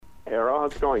Hey, Arana,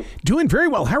 how's it going? Doing very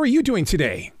well. How are you doing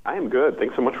today? I am good.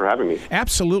 Thanks so much for having me.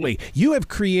 Absolutely. You have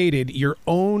created your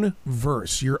own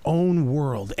verse, your own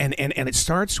world, and it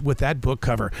starts with that book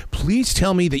cover. Please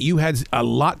tell me that you had a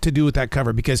lot to do with that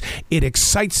cover because it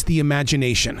excites the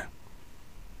imagination.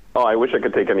 Oh, I wish I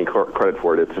could take any credit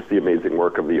for it. It's just the amazing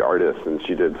work of the artist, and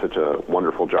she did such a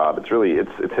wonderful job.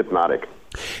 It's hypnotic.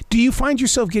 Do you find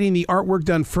yourself getting the artwork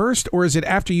done first, or is it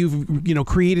after you've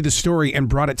created the story and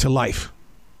brought it to life?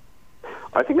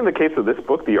 I think in the case of this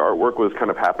book, the artwork was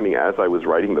kind of happening as I was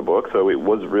writing the book, so it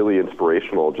was really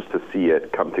inspirational just to see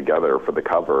it come together for the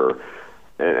cover,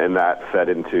 and that fed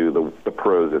into the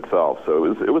prose itself. So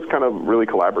it was kind of really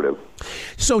collaborative.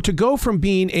 So to go from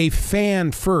being a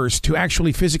fan first to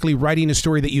actually physically writing a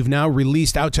story that you've now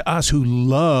released out to us who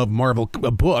love Marvel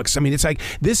books, I mean, it's like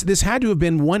this had to have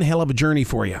been one hell of a journey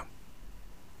for you.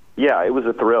 Yeah, it was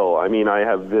a thrill. I mean, I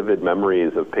have vivid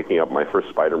memories of picking up my first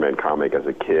Spider-Man comic as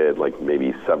a kid, like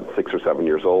maybe 6 or 7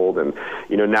 years old, and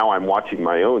now I'm watching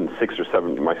my own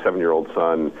 7-year-old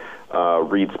son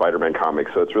read Spider-Man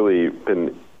comics. So it's really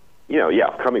been,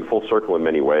 coming full circle in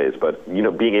many ways. But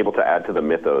being able to add to the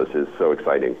mythos is so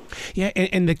exciting. Yeah,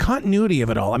 and the continuity of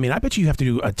it all. I mean, I bet you have to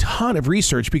do a ton of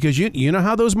research because you know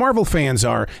how those Marvel fans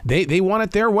are. They want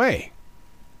it their way.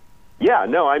 Yeah,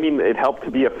 no, I mean, it helped to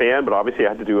be a fan, but obviously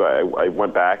I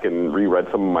went back and reread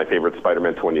some of my favorite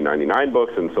Spider-Man 2099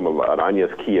 books and some of Arana's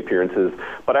key appearances,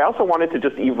 but I also wanted to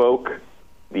just evoke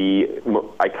the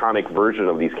iconic version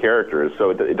of these characters, so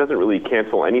it doesn't really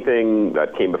cancel anything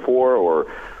that came before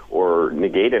or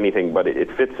negate anything, but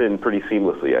it fits in pretty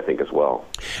seamlessly, I think, as well.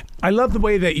 I love the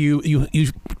way that you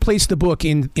place the book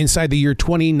inside the year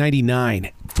 2099.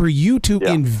 For you to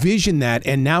envision that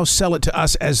and now sell it to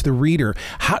us as the reader,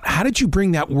 how did you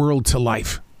bring that world to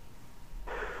life?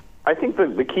 I think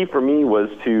the key for me was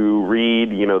to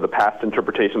read, the past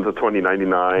interpretations of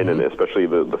 2099 and especially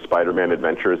the Spider-Man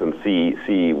adventures and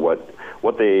see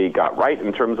what they got right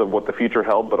in terms of what the future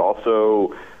held, but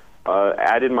also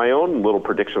add in my own little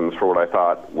predictions for what I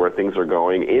thought where things are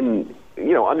going in,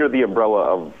 under the umbrella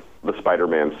of the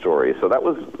Spider-Man story. So that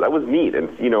was neat,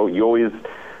 and you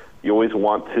always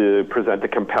want to present a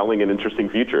compelling and interesting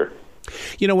future.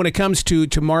 When it comes to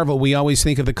Marvel, we always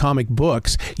think of the comic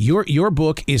books. Your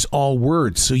book is all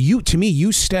words. So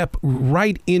you step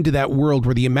right into that world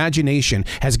where the imagination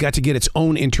has got to get its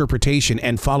own interpretation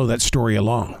and follow that story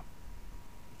along.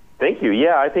 Thank you.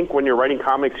 Yeah, I think when you're writing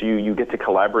comics, you get to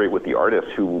collaborate with the artist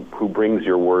who brings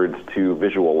your words to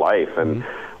visual life. And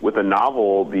with a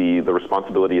novel, the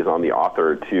responsibility is on the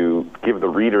author to give the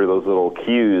reader those little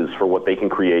cues for what they can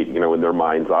create, in their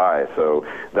mind's eye. So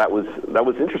that was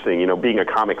interesting. Being a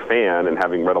comic fan and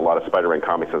having read a lot of Spider-Man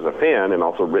comics as a fan and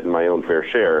also written my own fair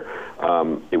share,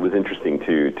 it was interesting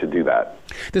to do that.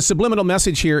 The subliminal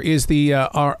message here is the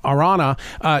Arana,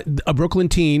 a Brooklyn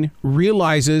teen,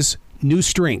 realizes new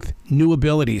strength, new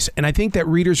abilities. And I think that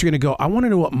readers are going to go, I want to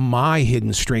know what my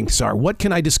hidden strengths are. What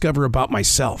can I discover about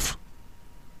myself?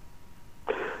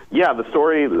 Yeah, the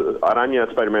story, Arana,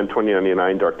 Spider-Man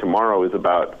 2099, Dark Tomorrow, is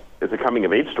a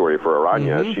coming-of-age story for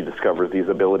Arana. She discovers these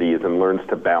abilities and learns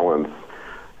to balance,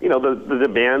 the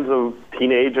demands of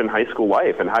teenage and high school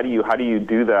life. And how do you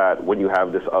do that when you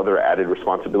have this other added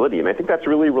responsibility? And I think that's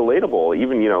really relatable.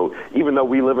 Even though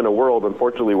we live in a world,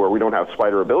 unfortunately, where we don't have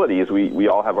spider abilities, we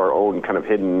all have our own kind of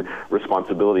hidden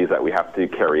responsibilities that we have to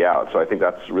carry out. So I think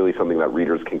that's really something that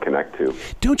readers can connect to.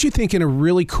 Don't you think in a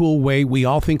really cool way we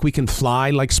all think we can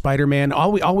fly like Spider-Man?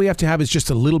 All we have to have is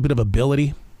just a little bit of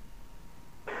ability?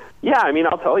 Yeah, I mean,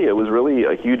 I'll tell you, it was really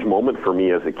a huge moment for me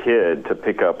as a kid to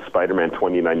pick up Spider-Man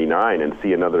 2099 and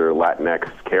see another Latinx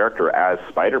character as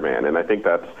Spider-Man. And I think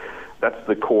that's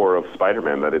the core of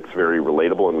Spider-Man, that it's very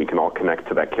relatable and we can all connect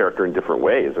to that character in different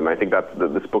ways. And I think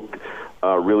this book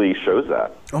really shows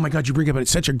that. Oh my God, you bring up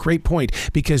such a great point,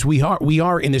 because we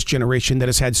are in this generation that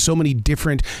has had so many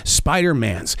different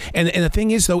Spider-Mans. And the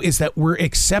thing is, though, is that we're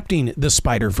accepting the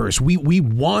Spider-Verse. We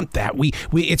want that.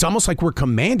 It's almost like we're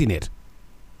commanding it.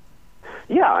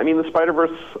 Yeah, I mean, the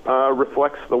Spider-Verse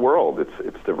reflects the world.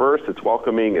 It's diverse, it's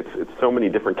welcoming, it's so many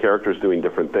different characters doing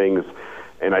different things,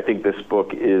 and I think this book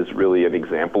is really an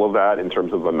example of that in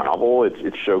terms of a novel.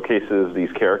 It showcases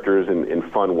these characters in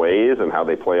fun ways and how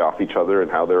they play off each other and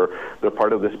how they're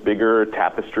part of this bigger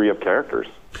tapestry of characters.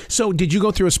 So did you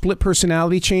go through a split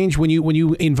personality change when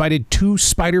you invited two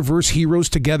Spider-Verse heroes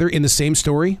together in the same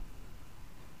story?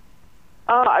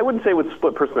 I wouldn't say with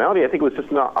split personality. I think it was just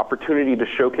an opportunity to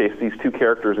showcase these two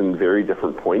characters in very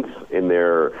different points in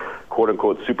their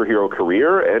quote-unquote superhero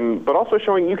career, but also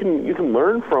showing you can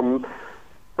learn from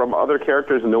from other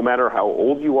characters, no matter how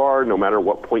old you are, no matter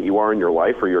what point you are in your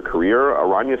life or your career.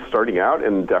 Arana is starting out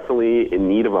and definitely in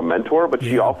need of a mentor, but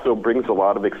she also brings a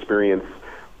lot of experience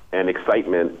and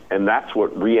excitement, and that's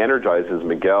what re-energizes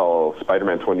Miguel,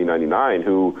 Spider-Man 2099,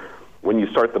 who, when you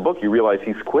start the book, you realize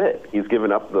he's quit. He's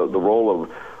given up the role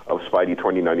of Spidey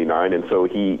 2099, and so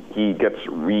he gets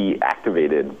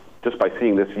reactivated just by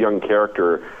seeing this young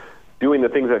character doing the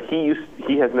things that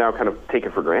he has now kind of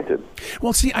taken for granted.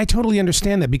 Well, see, I totally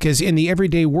understand that, because in the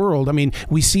everyday world, I mean,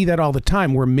 we see that all the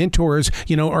time where mentors,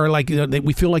 are like,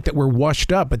 we feel like that we're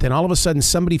washed up, but then all of a sudden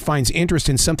somebody finds interest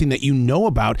in something that you know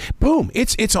about. Boom,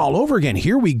 it's all over again.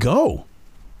 Here we go.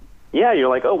 Yeah, you're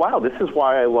like, oh, wow, this is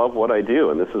why I love what I do,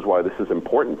 and this is why this is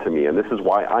important to me, and this is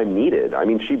why I'm needed. I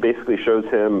mean, she basically shows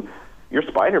him, you're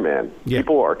Spider-Man. Yeah.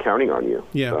 People are counting on you.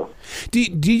 Yeah. So.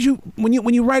 Did you when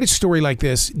you write a story like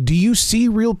this, do you see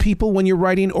real people when you're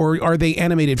writing, or are they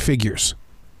animated figures?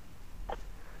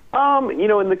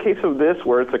 In the case of this,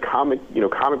 where it's a comic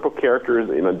book characters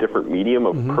in a different medium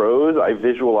of prose, I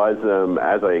visualize them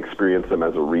as I experience them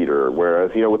as a reader.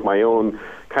 Whereas, with my own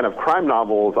kind of crime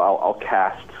novels, I'll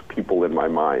cast people in my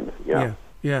mind. Yeah.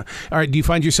 All right. Do you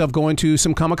find yourself going to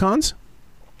some Comic-Cons?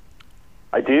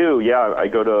 I do, yeah.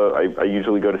 I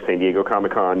usually go to San Diego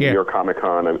Comic-Con, New York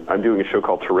Comic-Con. I'm doing a show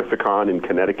called Terrificon in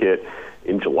Connecticut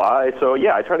in July. So,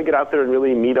 yeah, I try to get out there and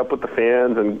really meet up with the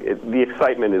fans, and the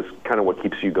excitement is kind of what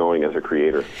keeps you going as a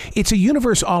creator. It's a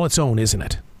universe all its own, isn't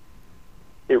it?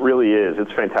 It really is.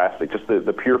 It's fantastic. Just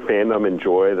the pure fandom and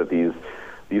joy that these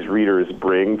readers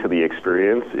bring to the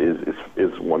experience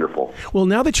is wonderful. Well,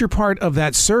 now that you're part of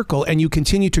that circle and you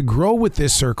continue to grow with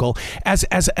this circle as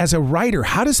a writer,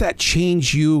 how does that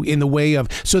change you in the way of,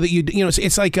 so that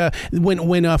it's like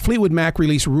when Fleetwood Mac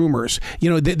released Rumors,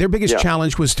 their biggest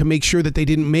challenge was to make sure that they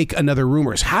didn't make another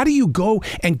Rumors. How do you go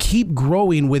and keep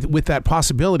growing with that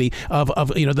possibility of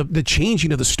the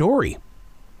changing of the story?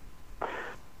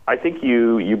 I think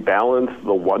you balance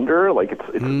the wonder, like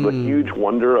it's the huge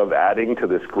wonder of adding to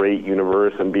this great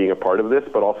universe and being a part of this,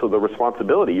 but also the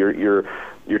responsibility. You're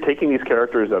taking these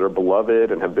characters that are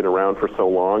beloved and have been around for so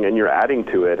long, and you're adding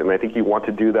to it. And I think you want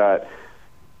to do that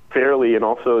fairly, and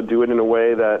also do it in a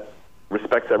way that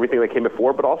respects everything that came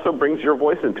before, but also brings your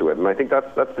voice into it. And I think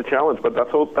that's the challenge, but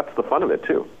that's the fun of it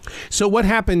too. So what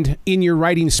happened in your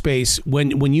writing space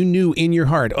when you knew in your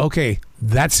heart, okay,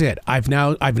 that's it. I've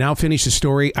now finished the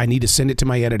story. I need to send it to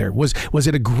my editor. Was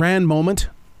it a grand moment?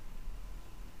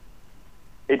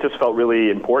 It just felt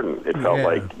really important. It felt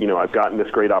like, I've gotten this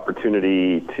great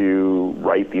opportunity to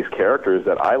write these characters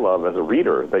that I love as a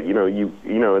reader. That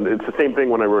and it's the same thing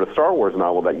when I wrote a Star Wars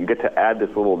novel, that you get to add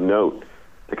this little note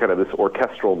to kind of this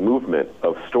orchestral movement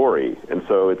of story, and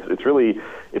so it's really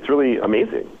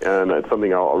amazing, and it's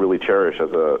something I'll really cherish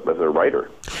as a writer.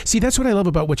 See, that's what I love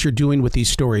about what you're doing with these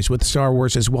stories, with Star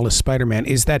Wars as well as Spider-Man,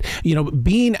 is that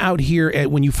being out here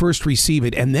when you first receive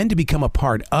it, and then to become a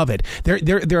part of it.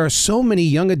 There are so many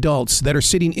young adults that are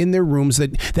sitting in their rooms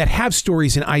that have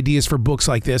stories and ideas for books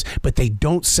like this, but they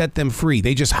don't set them free.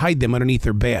 They just hide them underneath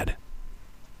their bed.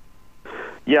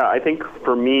 Yeah, I think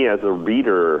for me as a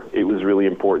reader, it was really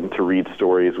important to read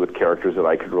stories with characters that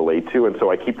I could relate to, and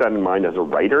so I keep that in mind as a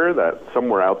writer, that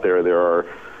somewhere out there are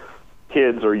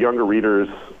kids or younger readers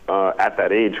at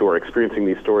that age who are experiencing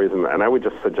these stories, and I would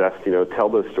just suggest, tell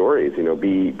those stories,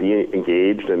 be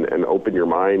engaged and open your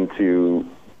mind to,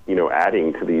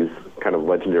 adding to these kind of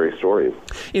legendary stories.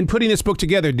 In putting this book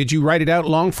together, did you write it out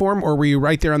long form, or were you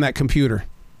right there on that computer?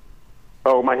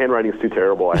 Oh, my handwriting is too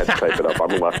terrible. I had to type it up. I'm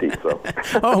a lefty, so.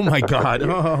 Oh, my God.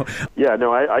 Oh. Yeah,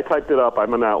 no, I typed it up.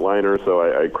 I'm an outliner, so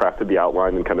I crafted the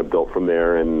outline and kind of built from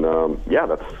there, and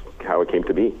that's how it came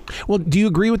to be. Well, do you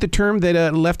agree with the term that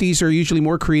lefties are usually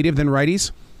more creative than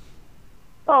righties?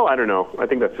 Oh, I don't know. I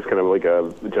think that's just kind of like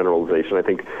a generalization. I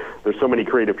think there's so many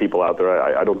creative people out there.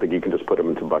 I don't think you can just put them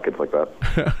into buckets like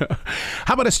that.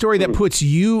 How about a story that puts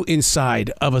you inside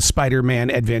of a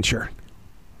Spider-Man adventure?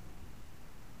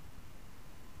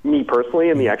 Me personally,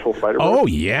 in the actual Spider-Man? Oh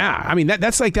yeah, I mean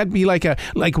that'd be like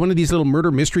one of these little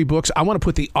murder mystery books. I want to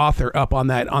put the author up on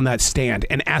that stand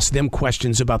and ask them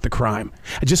questions about the crime.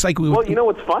 Just like well,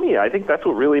 what's funny? I think that's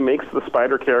what really makes the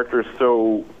Spider characters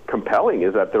so compelling,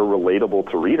 is that they're relatable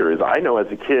to readers. I know as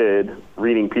a kid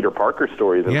reading Peter Parker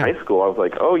stories in high school, I was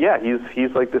like, oh yeah,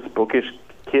 he's like this bookish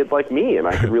kid like me, and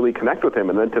I could really connect with him.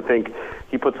 And then to think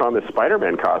he puts on this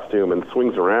Spider-Man costume and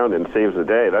swings around and saves the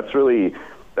day,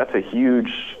 that's a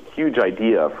huge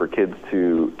idea for kids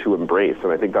to embrace,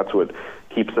 and I think that's what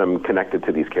keeps them connected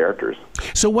to these characters.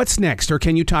 So what's next, or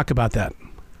can you talk about that?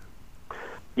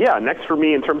 Yeah, next for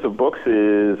me in terms of books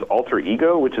is Alter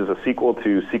Ego, which is a sequel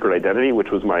to Secret Identity,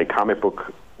 which was my comic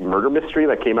book murder mystery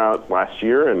that came out last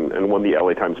year and won the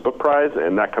LA Times Book Prize.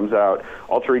 And that comes out,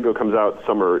 Alter Ego comes out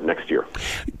summer next year.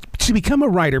 To become a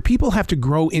writer, people have to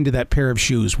grow into that pair of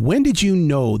shoes. When did you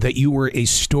know that you were a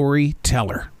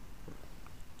storyteller?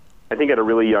 I think at a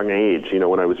really young age,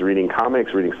 when I was reading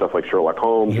comics, reading stuff like Sherlock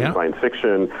Holmes and science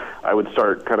fiction, I would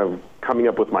start kind of coming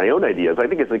up with my own ideas. I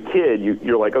think as a kid,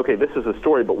 you're like, okay, this is a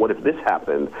story, but what if this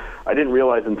happened? I didn't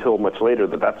realize until much later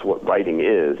that that's what writing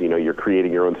is. You're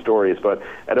creating your own stories. But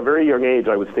at a very young age,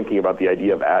 I was thinking about the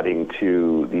idea of adding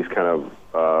to these kind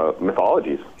of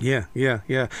mythologies. Yeah.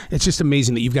 It's just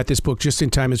amazing that you've got this book just in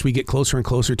time as we get closer and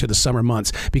closer to the summer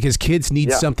months, because kids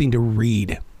need something to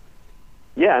read.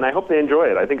 Yeah, and I hope they enjoy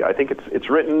it. I think it's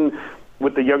written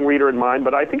with the young reader in mind,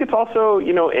 but I think it's also,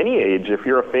 any age. If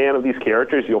you're a fan of these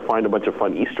characters, you'll find a bunch of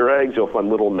fun Easter eggs. You'll find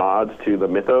little nods to the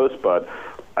mythos, but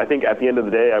I think at the end of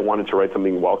the day, I wanted to write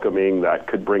something welcoming that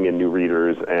could bring in new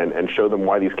readers and show them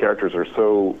why these characters are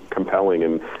so compelling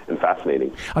and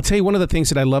fascinating. I'll tell you one of the things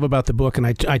that I love about the book, and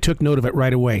I took note of it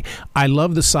right away. I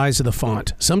love the size of the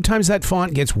font. Sometimes that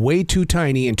font gets way too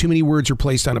tiny and too many words are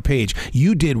placed on a page.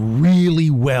 You did really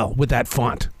well with that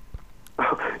font.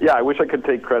 Yeah, I wish I could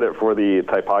take credit for the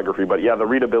typography, but yeah, the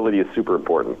readability is super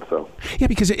important. So yeah,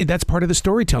 because that's part of the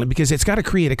storytelling, because it's got to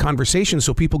create a conversation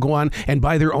so people go on and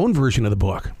buy their own version of the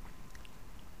book.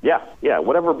 Yeah,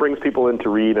 whatever brings people in to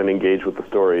read and engage with the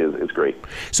story is great.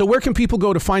 So where can people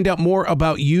go to find out more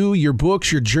about you, your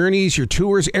books, your journeys, your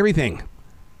tours, everything?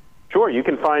 Sure, you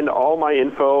can find all my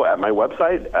info at my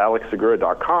website,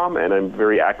 alexsegura.com, and I'm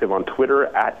very active on Twitter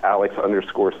at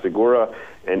 @Alex_Segura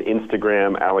and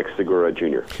Instagram, Alex Segura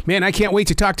Jr. Man, I can't wait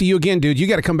to talk to you again, dude. You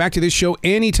got to come back to this show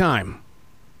anytime.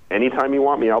 Anytime you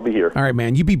want me, I'll be here. All right,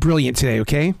 man. You be brilliant today,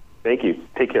 okay? Thank you.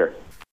 Take care.